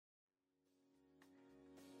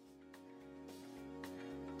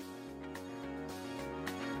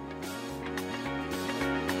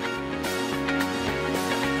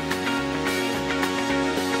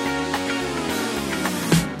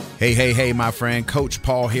Hey, my friend, Coach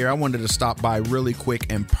Paul here. I wanted to stop by really quick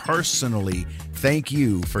and personally thank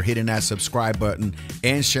you for hitting that subscribe button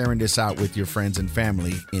and sharing this out with your friends and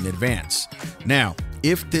family in advance. Now,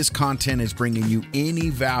 if this content is bringing you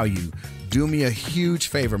any value, do me a huge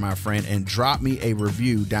favor, my friend, and drop me a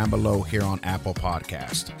review down below here on Apple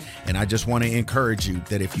Podcast. And I just want to encourage you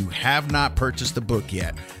that if you have not purchased the book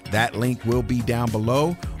yet, that link will be down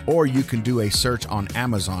below, or you can do a search on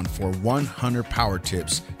Amazon for 100 Power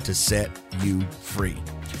Tips to set you free.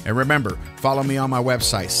 And remember, follow me on my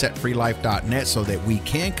website, setfreelife.net, so that we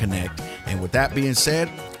can connect. And with that being said,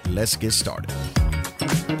 let's get started.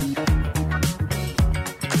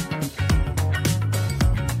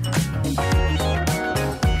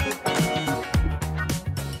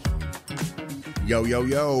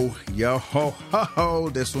 Yo, ho.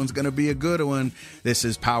 This one's going to be a good one. This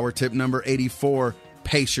is power tip number 84,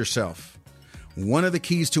 pace yourself. One of the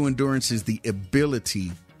keys to endurance is the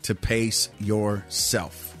ability to pace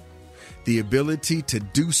yourself. The ability to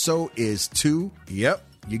do so is to, yep,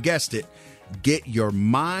 you guessed it, get your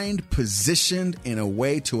mind positioned in a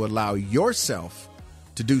way to allow yourself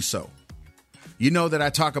to do so. You know that I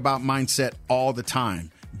talk about mindset all the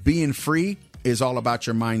time. Being free is all about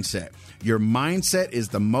your mindset. Your mindset is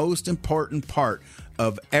the most important part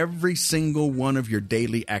of every single one of your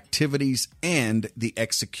daily activities and the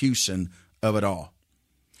execution of it all.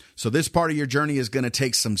 So this part of your journey is going to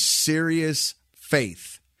take some serious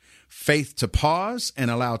faith to pause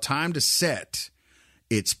and allow time to set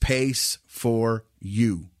its pace for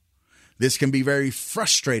you. This can be very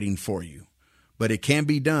frustrating for you, but it can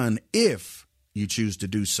be done if you choose to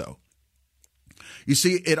do so. You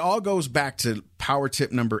see, it all goes back to power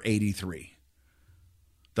tip number 83.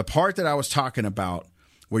 The part that I was talking about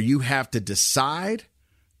where you have to decide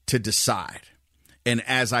to decide. And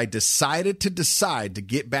as I decided to decide to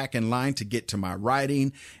get back in line, to get to my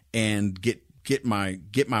writing and get my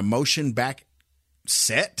motion back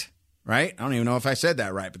set, right? I don't even know if I said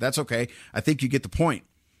that right, but that's okay. I think you get the point.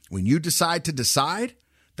 When you decide to decide,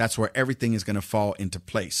 that's where everything is going to fall into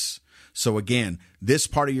place. So again, this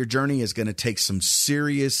part of your journey is going to take some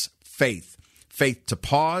serious faith to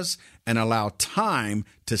pause and allow time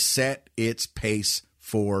to set its pace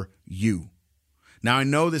for you. Now, I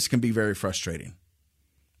know this can be very frustrating,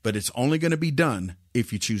 but it's only going to be done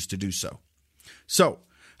if you choose to do so. So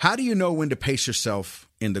how do you know when to pace yourself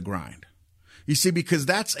in the grind? You see, because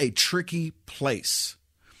that's a tricky place.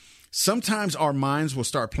 Sometimes our minds will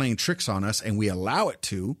start playing tricks on us and we allow it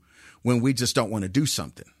to when we just don't want to do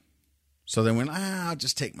something. So then I'll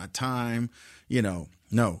just take my time,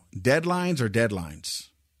 no, deadlines are deadlines,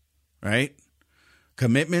 right?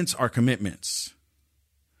 Commitments are commitments.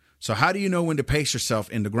 So how do you know when to pace yourself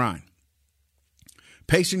in the grind?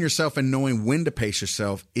 Pacing yourself and knowing when to pace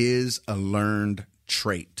yourself is a learned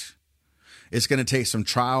trait. It's going to take some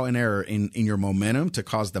trial and error in your momentum to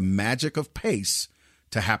cause the magic of pace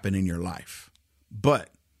to happen in your life. But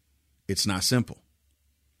it's not simple.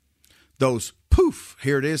 Those poof,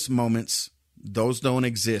 here it is moments, those don't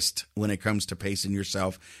exist when it comes to pacing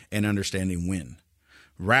yourself and understanding when.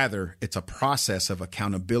 Rather, it's a process of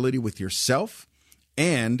accountability with yourself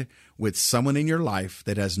and with someone in your life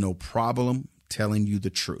that has no problem telling you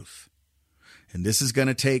the truth. And this is going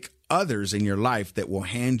to take others in your life that will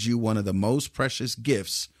hand you one of the most precious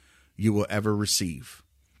gifts you will ever receive.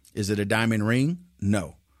 Is it a diamond ring?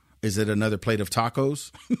 No. Is it another plate of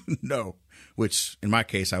tacos? No. Which, in my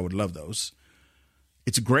case, I would love those.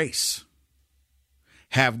 It's grace.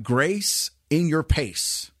 Have grace in your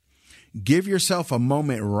pace. Give yourself a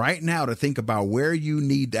moment right now to think about where you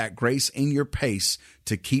need that grace in your pace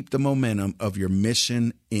to keep the momentum of your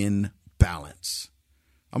mission in balance.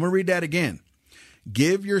 I'm going to read that again.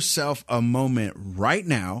 Give yourself a moment right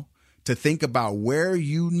now to think about where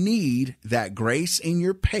you need that grace in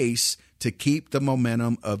your pace to keep the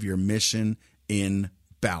momentum of your mission in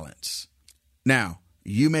balance. Now,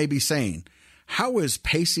 you may be saying, how is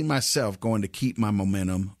pacing myself going to keep my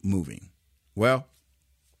momentum moving? Well,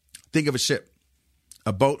 think of a ship,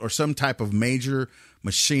 a boat, or some type of major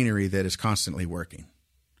machinery that is constantly working.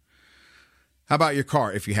 How about your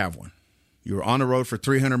car if you have one? You're on the road for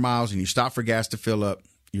 300 miles and you stop for gas to fill up.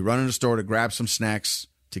 You run in the store to grab some snacks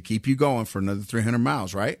to keep you going for another 300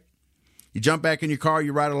 miles, right? You jump back in your car,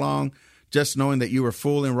 you ride along, just knowing that you were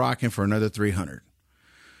full and rocking for another 300.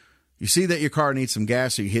 You see that your car needs some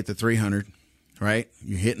gas, so you hit the 300, right?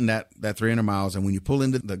 You're hitting that 300 miles, and when you pull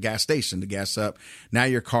into the gas station to gas up, now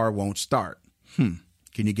your car won't start. Can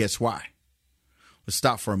you guess why? Let's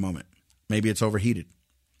stop for a moment. Maybe it's overheated.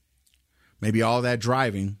 Maybe all that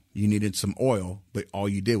driving, you needed some oil, but all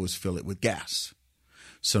you did was fill it with gas.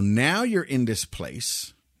 So now you're in this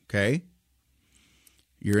place, Okay.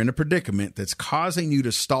 You're in a predicament that's causing you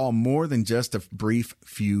to stall more than just a brief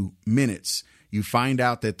few minutes. You find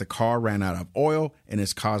out that the car ran out of oil and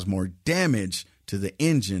has caused more damage to the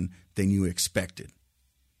engine than you expected.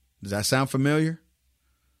 Does that sound familiar?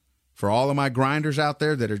 For all of my grinders out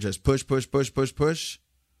there that are just push, push, push, push, push,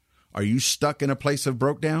 are you stuck in a place of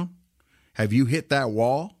breakdown? Have you hit that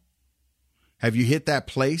wall? Have you hit that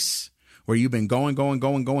place where you've been going?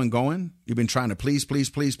 You've been trying to please.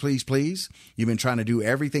 You've been trying to do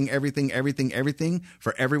everything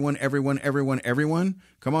for everyone.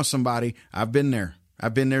 Come on, somebody. I've been there.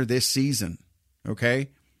 I've been there this season.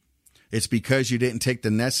 Okay. It's because you didn't take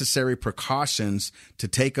the necessary precautions to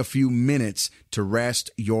take a few minutes to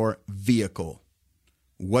rest your vehicle.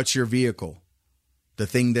 What's your vehicle? The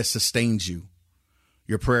thing that sustains you.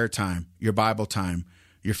 Your prayer time, your Bible time,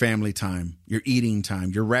 your family time, your eating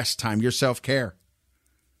time, your rest time, your self-care.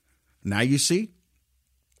 Now you see,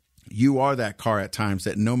 you are that car at times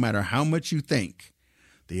that no matter how much you think,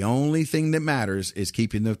 the only thing that matters is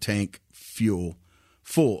keeping the tank full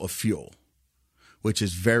of fuel, which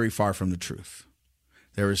is very far from the truth.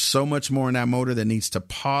 There is so much more in that motor that needs to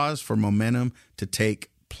pause for momentum to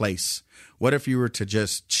take place. What if you were to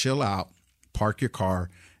just chill out, park your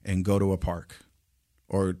car, and go to a park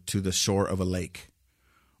or to the shore of a lake?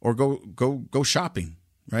 Or go shopping,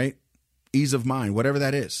 right? Ease of mind, whatever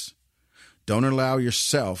that is. Don't allow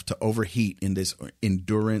yourself to overheat in this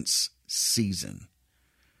endurance season,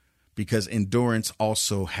 because endurance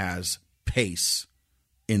also has pace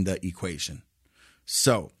in the equation.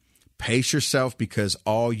 So pace yourself, because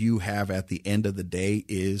all you have at the end of the day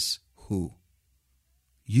is who?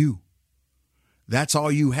 You. That's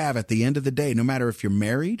all you have at the end of the day, no matter if you're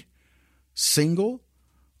married, single,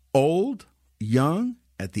 old, young.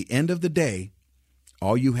 At the end of the day,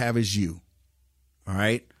 all you have is you. All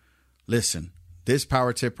right. Listen, this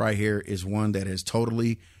power tip right here is one that has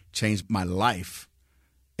totally changed my life.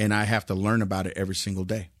 And I have to learn about it every single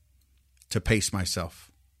day to pace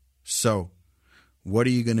myself. So what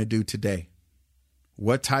are you going to do today?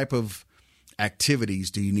 What type of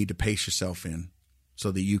activities do you need to pace yourself in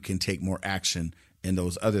so that you can take more action in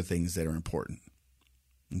those other things that are important?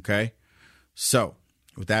 Okay. So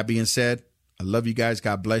with that being said, I love you guys.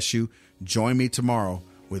 God bless you. Join me tomorrow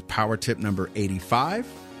with power tip number 85.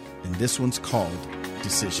 And this one's called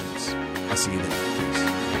Decisions. I'll see you then.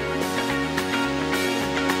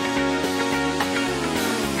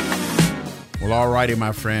 Peace. Well, all righty,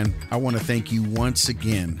 my friend. I want to thank you once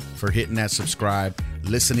again for hitting that subscribe,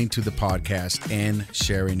 listening to the podcast, and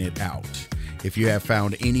sharing it out. If you have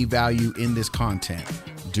found any value in this content,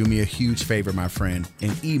 do me a huge favor, my friend,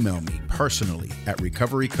 and email me personally at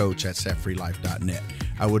recoverycoach@setfreelife.net.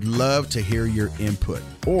 I would love to hear your input,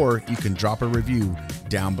 or you can drop a review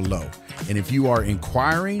down below. And if you are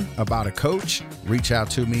inquiring about a coach, reach out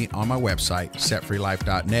to me on my website,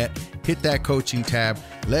 setfreelife.net. Hit that coaching tab.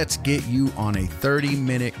 Let's get you on a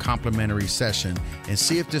 30-minute complimentary session and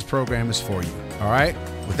see if this program is for you. All right.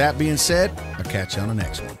 With that being said, I'll catch you on the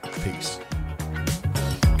next one. Peace.